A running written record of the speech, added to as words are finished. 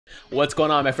What's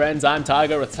going on, my friends? I'm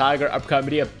Tiger with Tiger Uppercut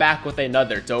Media, back with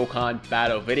another Dokkan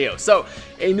battle video. So,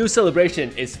 a new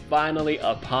celebration is finally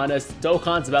upon us.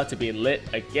 Dokkan's about to be lit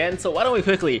again, so why don't we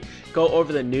quickly go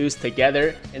over the news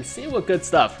together and see what good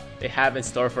stuff they have in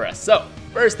store for us. So,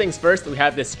 first things first, we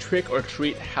have this Trick or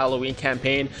Treat Halloween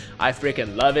campaign. I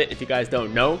freaking love it. If you guys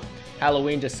don't know,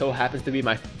 Halloween just so happens to be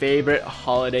my favorite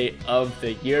holiday of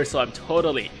the year, so I'm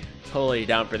totally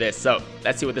down for this. So,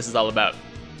 let's see what this is all about.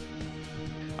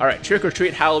 Alright, Trick or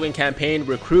Treat Halloween campaign,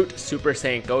 recruit Super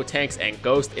Saiyan Gotenks and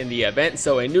Ghost in the event.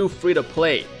 So a new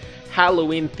free-to-play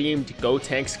Halloween themed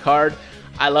Gotenks card.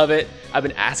 I love it. I've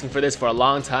been asking for this for a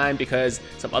long time because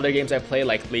some other games I play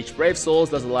like Bleach Brave Souls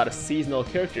does a lot of seasonal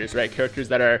characters, right? Characters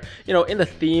that are, you know, in the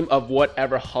theme of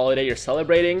whatever holiday you're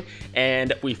celebrating.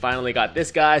 And we finally got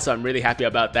this guy, so I'm really happy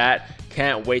about that.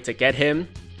 Can't wait to get him.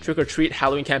 Trick or Treat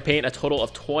Halloween campaign, a total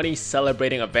of 20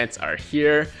 celebrating events are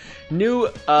here. New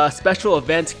special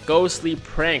event Ghostly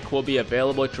Prank will be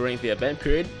available during the event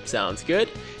period. Sounds good.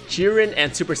 Jiren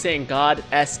and Super Saiyan God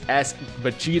SS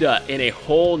Vegeta in a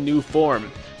whole new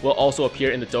form will also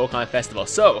appear in the Dokkan Festival.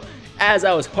 So, as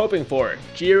I was hoping for,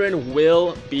 Jiren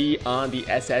will be on the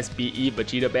SSBE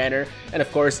Vegeta banner, and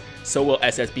of course, so will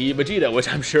SSBE Vegeta,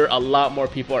 which I'm sure a lot more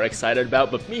people are excited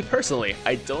about. But me personally,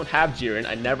 I don't have Jiren.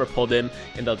 I never pulled him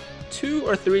in the 2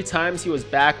 or 3 times he was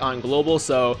back on Global,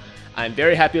 so I'm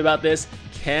very happy about this.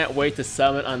 Can't wait to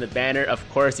summon on the banner. Of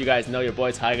course, you guys know your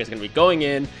boy Tiger is going to be going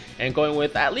in and going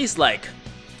with at least like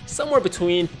somewhere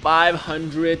between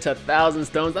 500 to 1,000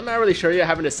 stones. I'm not really sure yet, I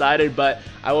haven't decided, but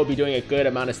I will be doing a good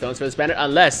amount of stones for this banner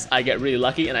unless I get really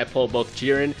lucky and I pull both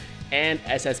Jiren and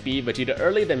SSB Vegeta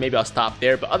early, then maybe I'll stop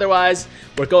there. But otherwise,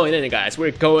 we're going in, guys.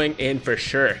 We're going in for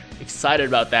sure. Excited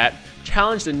about that.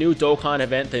 Challenge the new Dokkan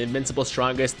event, the Invincible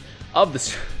Strongest of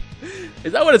the...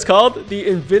 Is that what it's called? The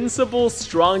Invincible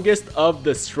Strongest of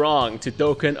the Strong to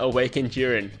Dokkan Awaken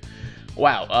Jiren.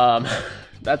 Wow,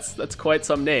 that's quite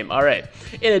some name. All right.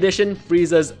 In addition,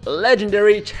 Frieza's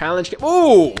legendary challenge.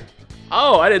 Ooh!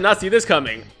 Oh, I did not see this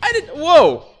coming.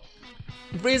 Whoa!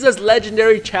 Frieza's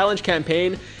legendary challenge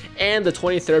campaign and the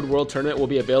 23rd World Tournament will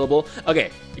be available.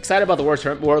 Okay, excited about the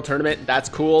World Tournament. That's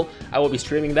cool. I will be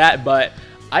streaming that, but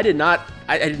I did not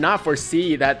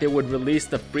foresee that they would release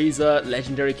the Frieza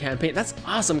Legendary campaign. That's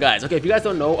awesome, guys. Okay, if you guys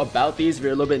don't know about these, if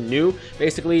you're a little bit new,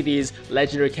 basically these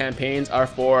Legendary campaigns are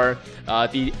for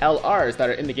the LRs that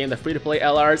are in the game, the free-to-play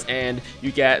LRs, and you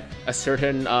get a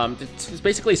certain, it's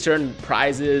basically certain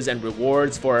prizes and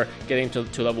rewards for getting to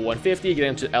level 150,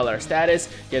 getting to LR status,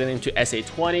 getting into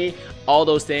SA20, all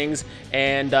those things.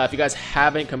 And if you guys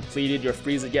haven't completed your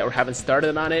Frieza yet or haven't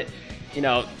started on it, you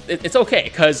know, it's okay,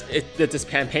 because this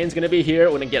campaign's going to be here.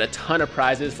 We're going to get a ton of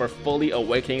prizes for fully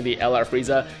awakening the LR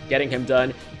Frieza, getting him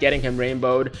done, getting him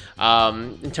rainbowed.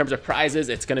 In terms of prizes,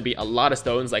 it's going to be a lot of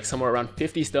stones, like somewhere around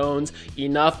 50 stones,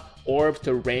 enough orbs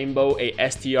to rainbow a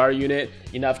STR unit,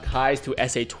 enough Kais to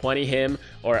SA20 him,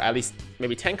 or at least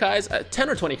maybe 10 Kais, 10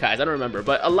 or 20 Kais, I don't remember,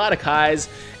 but a lot of Kais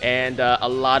and a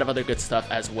lot of other good stuff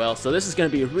as well. So this is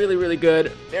going to be really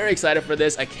good. Very excited for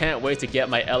this. I can't wait to get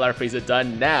my LR Frieza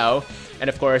done now. And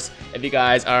of course, if you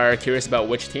guys are curious about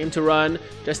which team to run,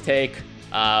 just take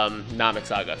Namek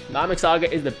Saga. Namek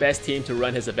Saga is the best team to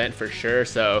run his event for sure,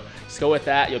 so just go with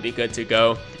that, you'll be good to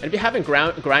go. And if you haven't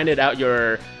grinded out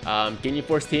your Ginyu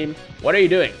Force team, what are you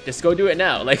doing? Just go do it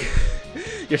now. Like,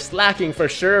 you're slacking for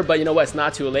sure, but you know what, it's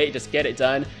not too late. Just get it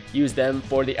done, use them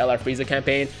for the LR Frieza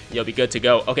campaign, you'll be good to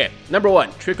go. Okay, number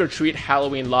 1, Trick or Treat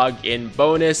Halloween login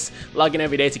bonus. Log in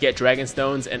every day to get Dragon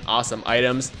Stones and awesome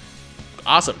items.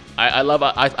 Awesome. I love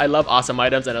awesome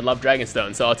items, and I love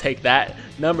Dragonstone, so I'll take that.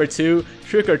 Number 2,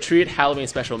 Trick or Treat Halloween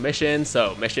special missions.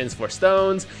 So missions for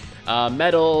stones,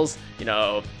 medals, you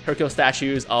know, Hercule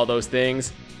statues, all those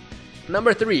things.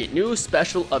 Number 3, new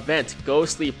special event,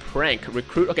 Ghostly Prank.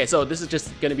 Recruit. Okay, so this is just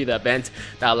going to be the event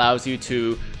that allows you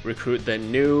to recruit the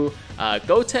new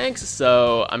Gotenks,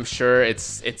 so I'm sure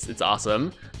it's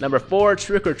awesome. Number 4,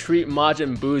 Trick or Treat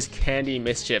Majin Buu's Candy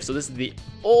Mischief. So this is the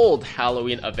old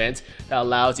Halloween event that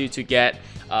allows you to get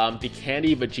the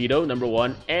Candy Vegito, number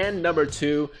 1, and number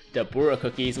 2, the Bura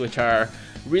cookies, which are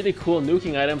really cool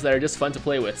nuking items that are just fun to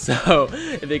play with. So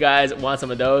if you guys want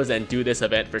some of those, then do this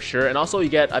event for sure. And also you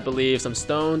get, I believe, some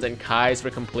stones and Kais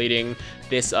for completing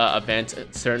this event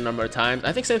a certain number of times.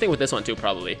 I think same thing with this one too,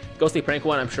 probably. Ghostly Prank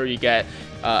one, I'm sure you get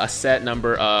a set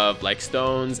number of like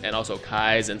stones and also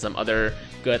Kais and some other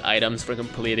good items for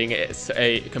completing it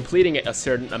a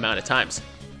certain amount of times.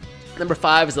 Number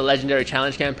 5 is the Legendary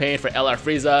Challenge campaign for LR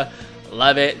Frieza.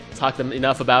 Love it. Talked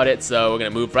enough about it, so we're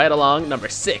gonna move right along. Number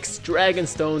 6, Dragon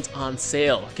Stones on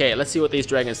sale. Okay, let's see what these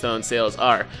Dragon Stone sales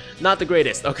are. Not the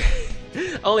greatest. Okay,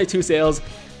 only 2 sales.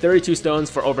 32 stones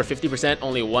for over 50%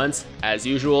 only once, as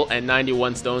usual, and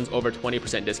 91 stones over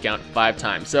 20% discount 5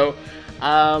 times. So,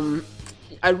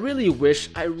 I really wish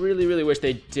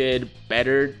they did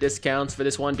better discounts for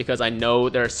this one, because I know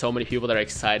there are so many people that are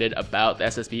excited about the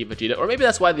SSB Vegeta, or maybe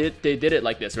that's why they did it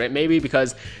like this, right? Maybe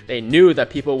because they knew that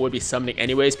people would be summoning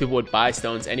anyways, people would buy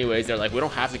stones anyways. They're like, we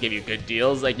don't have to give you good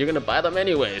deals, like, you're gonna buy them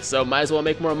anyways, so might as well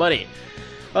make more money.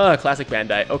 Classic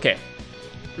Bandai. Okay.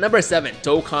 Number 7,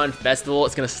 Dokkan Festival.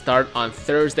 It's going to start on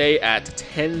Thursday at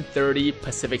 10:30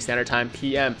 Pacific Standard Time,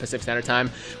 PM Pacific Standard Time,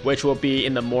 which will be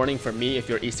in the morning for me if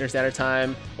you're Eastern Standard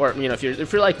Time, or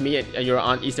if you're like me and you're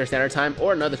on Eastern Standard Time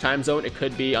or another time zone, it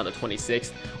could be on the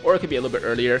 26th, or it could be a little bit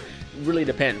earlier. It really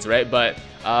depends, right? But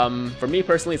for me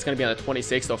personally, it's going to be on the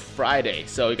 26th, so Friday.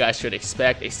 So you guys should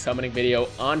expect a summoning video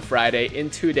on Friday in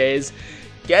 2 days.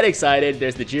 Get excited.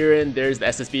 There's the Jiren, there's the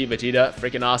SSB Vegeta,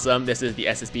 freaking awesome. This is the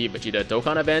SSB Vegeta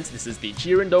Dokkan event. This is the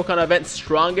Jiren Dokkan event,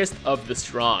 strongest of the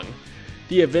strong.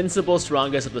 The invincible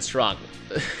strongest of the strong.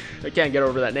 I can't get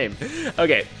over that name.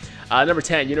 Okay, number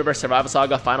 10, Universe Survival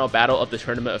Saga Final Battle of the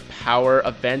Tournament of Power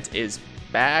event is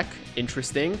back.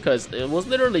 Interesting, because it was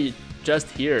literally just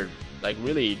here, like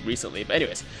really recently. But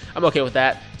anyways, I'm okay with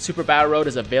that. Super Battle Road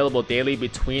is available daily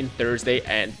between Thursday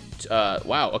and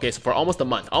wow, okay, so for almost a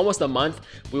month,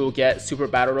 we will get Super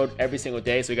Battle Road every single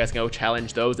day, so you guys can go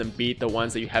challenge those and beat the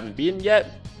ones that you haven't beaten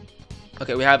yet.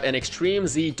 Okay, we have an Extreme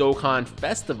Z Dokkan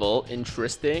Festival.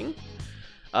 Interesting.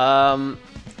 I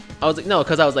was like, no,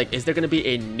 because I was like, is there going to be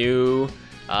a new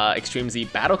Extreme Z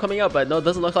battle coming out? But no, it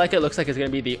doesn't look like it. It looks like it's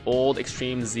going to be the old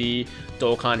Extreme Z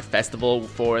Dokkan Festival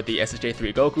for the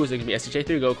SSJ3 Goku. So there's going to be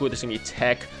SSJ3 Goku, there's going to be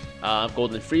Tech,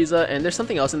 Golden Frieza, and there's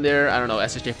something else in there. I don't know,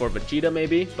 SSJ4 Vegeta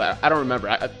maybe, but I don't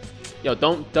remember. Yo,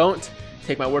 don't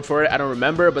take my word for it. I don't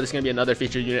remember, but there's going to be another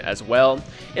featured unit as well.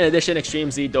 In addition, Extreme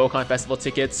Z Dokkan Festival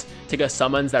ticket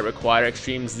summons that require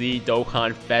Extreme Z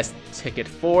Dokkan Fest Ticket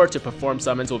 4 to perform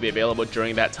summons will be available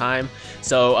during that time.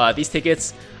 So these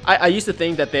tickets, I used to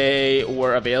think that they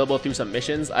were available through some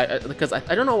missions, because I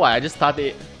don't know why. I just thought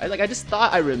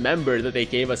I remembered that they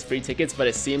gave us free tickets, but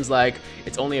it seems like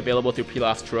it's only available through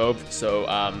Pilaf's Trove.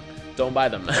 So don't buy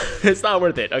them. It's not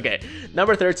worth it. Okay,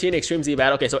 number 13, Extreme Z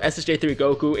Battle. Okay, so SSJ3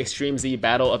 Goku Extreme Z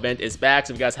Battle event is back.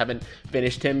 So if you guys haven't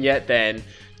finished him yet, then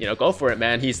go for it,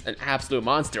 man. He's an absolute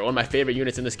monster. One of my favorite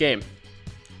units in this game.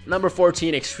 Number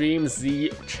 14, Extreme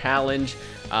Z Challenge.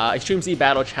 Extreme Z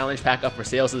Battle Challenge Pack up for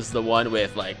sales. This is the one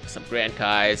with like some Grand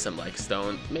Kai, some like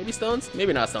stones,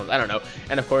 maybe not stones, I don't know.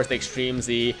 And of course the Extreme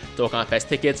Z Dokkan Fest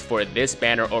tickets for this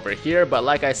banner over here. But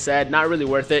like I said, not really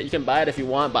worth it. You can buy it if you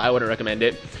want, but I wouldn't recommend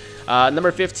it.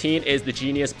 Number 15 is the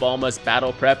Genius Bulma's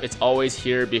Battle Prep. It's always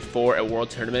here before a world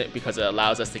tournament because it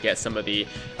allows us to get some of the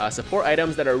support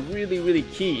items that are really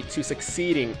key to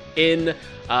succeeding in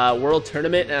world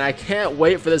tournament. And I can't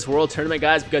wait for this world tournament,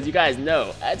 guys, because you guys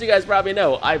know, as you guys probably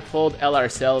know, I pulled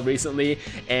LR Cell recently,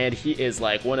 and he is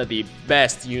like one of the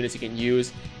best units you can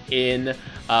use in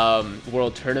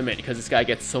world tournament, because this guy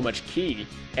gets so much key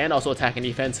and also attack and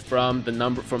defense from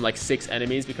like 6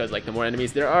 enemies, because like the more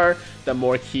enemies there are, the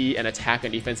more key and attack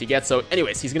and defense he gets. So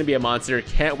anyways, he's gonna be a monster.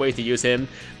 Can't wait to use him.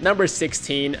 Number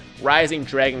 16, Rising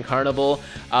Dragon Carnival.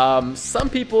 Some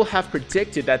people have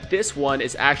predicted that this one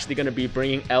is actually gonna be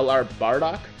bringing LR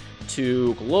Bardock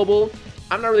to global.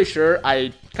 I'm not really sure.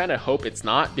 I kind of hope it's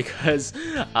not, because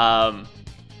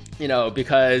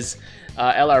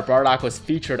LR Bardock was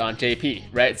featured on JP,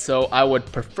 right? So I would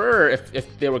prefer,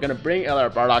 if they were going to bring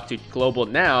LR Bardock to global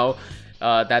now,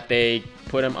 that they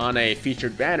put him on a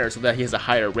featured banner so that he has a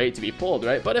higher rate to be pulled,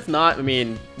 right? But if not, I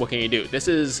mean, what can you do?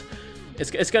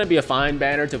 It's going to be a fine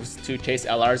banner to chase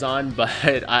LRs on, but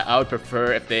I would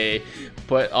prefer if they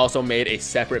also made a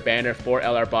separate banner for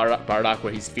LR Bardock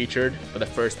where he's featured for the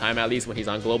first time, at least when he's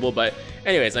on global. But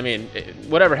anyways, I mean,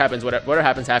 whatever happens.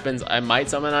 I might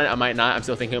summon on it, I might not. I'm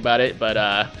still thinking about it, but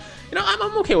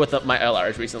I'm okay with my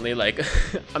LRs recently. Like,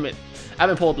 I mean, I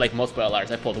haven't pulled like multiple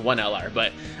LRs. I pulled one LR,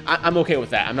 but I'm okay with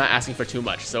that. I'm not asking for too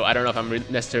much, so I don't know if I'm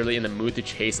necessarily in the mood to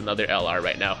chase another LR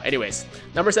right now. Anyways,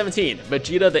 number 17,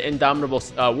 Vegeta the Indomitable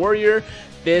Warrior.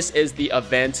 This is the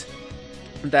event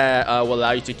that will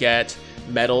allow you to get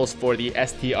medals for the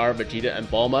STR Vegeta and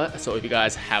Bulma. So if you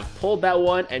guys have pulled that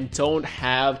one and don't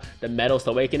have the medals to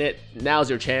awaken it, now's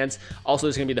your chance. Also,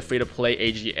 there's gonna be the free-to-play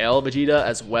AGL Vegeta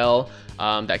as well,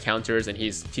 that counters, and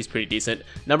he's pretty decent.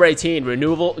 Number 18,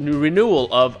 renewal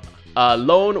of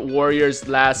Lone Warrior's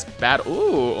Last Battle.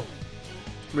 Ooh,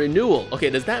 renewal. Okay,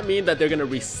 does that mean that they're gonna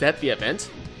reset the event?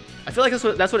 I feel like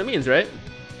that's what it means, right?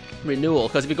 Renewal,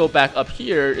 because if you go back up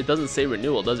here, it doesn't say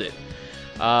renewal, does it?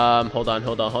 Hold on.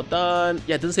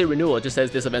 Yeah, it doesn't say renewal, it just says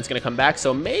this event's gonna come back.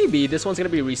 So maybe this one's gonna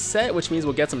be reset, which means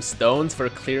we'll get some stones for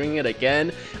clearing it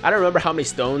again. I don't remember how many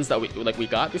stones that we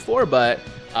got before, but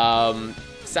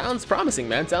sounds promising,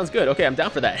 man. Sounds good. Okay, I'm down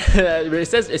for that. it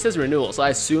says renewal, so I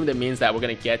assume that means that we're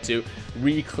gonna get to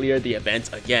re-clear the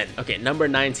event again. Okay, number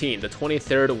 19, the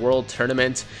 23rd World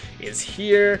Tournament is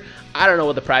here. I don't know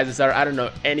what the prizes are. I don't know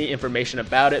any information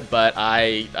about it, but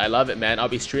I love it, man. I'll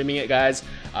be streaming it, guys.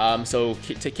 So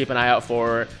keep an eye out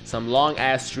for some long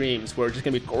ass streams where we're just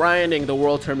gonna be grinding the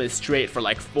World Tournament straight for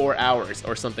like 4 hours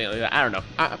or something like that. I don't know.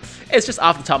 It's just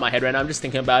off the top of my head right now. I'm just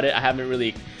thinking about it. I haven't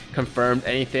really confirmed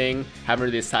anything, haven't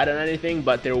really decided on anything,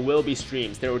 but there will be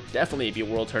streams. There will definitely be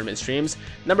World Tournament streams.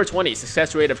 Number 20,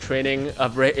 success rate of training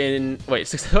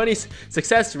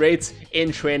success rates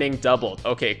in training doubled.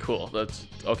 Okay, cool.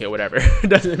 Okay, whatever.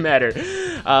 Doesn't matter.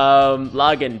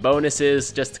 Login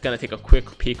bonuses, just gonna take a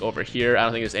quick peek over here. I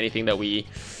don't think there's anything that we,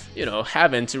 you know,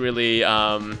 haven't really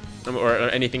or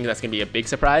anything that's gonna be a big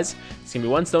surprise. It's gonna be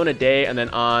 1 stone a day, and then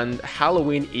on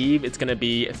Halloween Eve it's gonna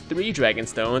be 3 dragon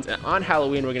stones, and on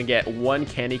Halloween we're gonna get 1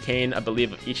 candy cane, I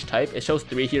believe, of each type. It shows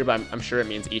 3 here, but I'm sure it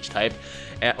means each type.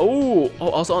 And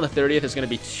also on the 30th there's gonna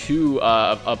be 2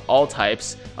 of all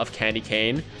types of candy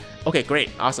cane. Okay, great.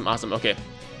 Awesome. Okay,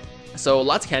 so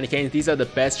lots of candy canes. These are the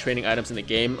best training items in the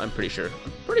game. I'm pretty sure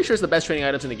it's the best training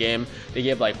items in the game. They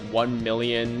give like 1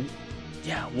 million.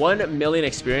 Yeah, 1 million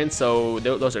experience, so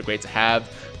those are great to have.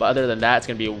 But other than that, it's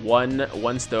gonna be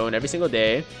one stone every single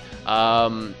day.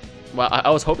 Well, I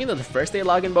was hoping that the first day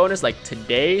login bonus, like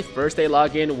today, first day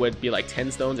login would be like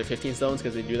 10 stones or 15 stones,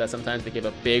 because they do that sometimes. They give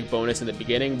a big bonus in the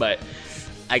beginning, but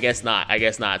I guess not.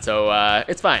 So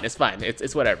it's fine.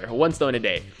 It's whatever. 1 stone a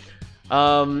day.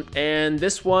 And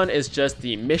this one is just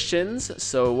the missions.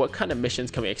 So what kind of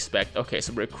missions can we expect? Okay,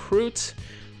 so recruit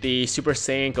the Super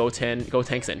Saiyan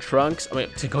Gotenks and Trunks. I mean,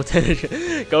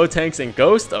 Gotenks and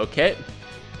Ghost. Okay.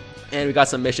 And we got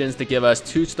some missions to give us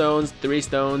 2 stones, 3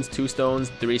 stones, 2 stones,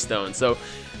 3 stones. So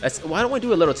why don't we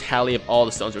do a little tally of all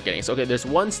the stones we're getting? So okay, there's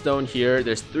 1 stone here,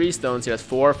 there's 3 stones here, that's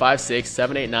 4, 5, 6,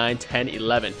 7, 8, 9, 10,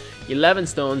 11. 11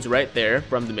 stones right there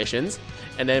from the missions.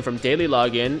 And then from daily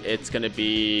login, it's gonna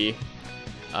be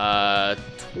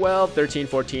 12, 13,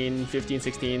 14, 15,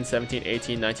 16, 17,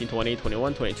 18, 19, 20,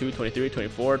 21, 22, 23,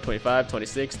 24, 25,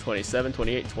 26, 27,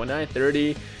 28, 29,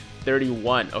 30,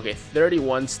 31. Okay,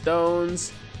 31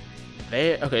 stones.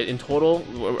 Okay, in total,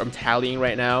 I'm tallying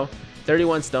right now.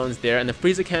 31 stones there. And the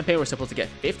Frieza campaign, we're supposed to get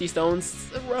 50 stones,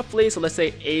 roughly. So let's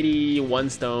say 81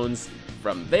 stones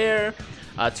from there.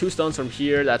 2 stones from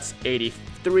here, that's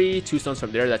 83. 2 stones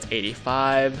from there, that's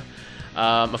 85.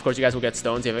 Of course, you guys will get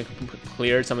stones if you haven't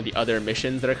cleared some of the other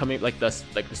missions that are coming, like the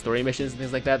story missions and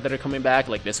things like that are coming back,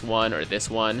 like this one or this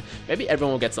one. Maybe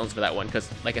everyone will get stones for that one, because,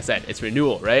 like I said, it's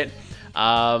renewal, right?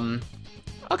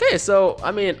 Okay, so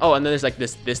I mean, and then there's like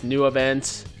this new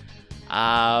event.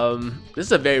 This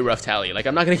is a very rough tally. Like,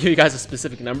 I'm not gonna give you guys a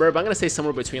specific number, but I'm gonna say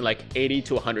somewhere between like 80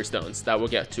 to 100 stones that we'll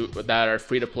get to, that are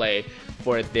free to play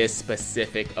for this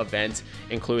specific event,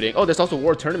 including, there's also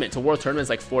World Tournament. So World Tournament is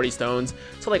like 40 stones,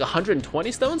 so like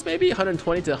 120 stones, maybe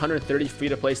 120 to 130 free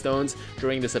to play stones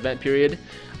during this event period.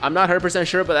 I'm not 100%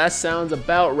 sure, but that sounds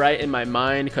about right in my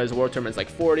mind, because World Tournament's like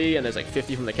 40, and there's like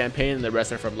 50 from the campaign, and the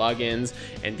rest are from logins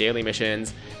and daily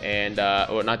missions, and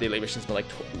or not daily missions, but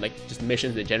like just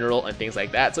missions in general and things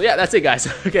like that. So yeah, that's it, guys.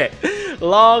 Okay,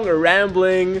 long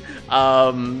rambling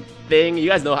thing. You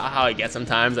guys know how I get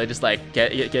sometimes. I just like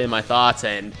get in my thoughts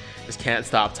and just can't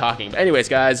stop talking. But anyways,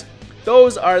 guys,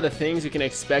 those are the things you can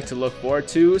expect to look forward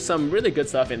to. Some really good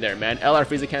stuff in there, man. LR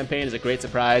Frieza campaign is a great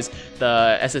surprise.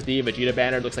 The SSD Vegeta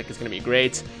banner looks like it's gonna be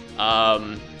great.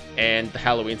 And the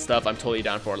Halloween stuff, I'm totally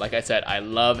down for. Like I said, I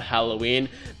love Halloween.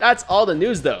 That's all the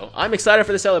news, though. I'm excited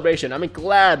for the celebration. I'm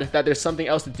glad that there's something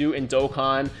else to do in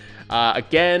Dokkan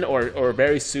again, or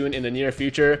very soon in the near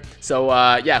future. So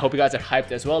yeah, I hope you guys are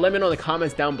hyped as well. Let me know in the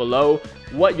comments down below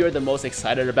what you're the most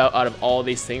excited about out of all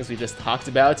these things we just talked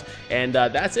about. And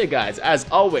that's it, guys. As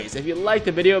always, if you liked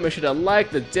the video, make sure to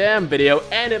like the damn video.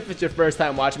 And if it's your first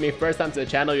time watching me, first time to the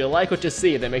channel, you like what you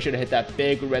see, then make sure to hit that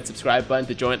big red subscribe button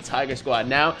to join the Tiger Squad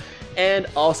now. And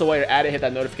also, while you're at it, hit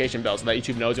that notification bell so that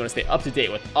YouTube knows you want to stay up to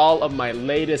date with all of my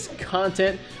latest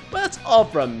content. But that's all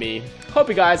from me. Hope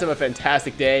you guys have a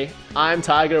fantastic day. I'm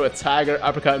Tiger with Tiger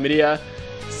Uppercut Media,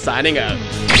 signing out.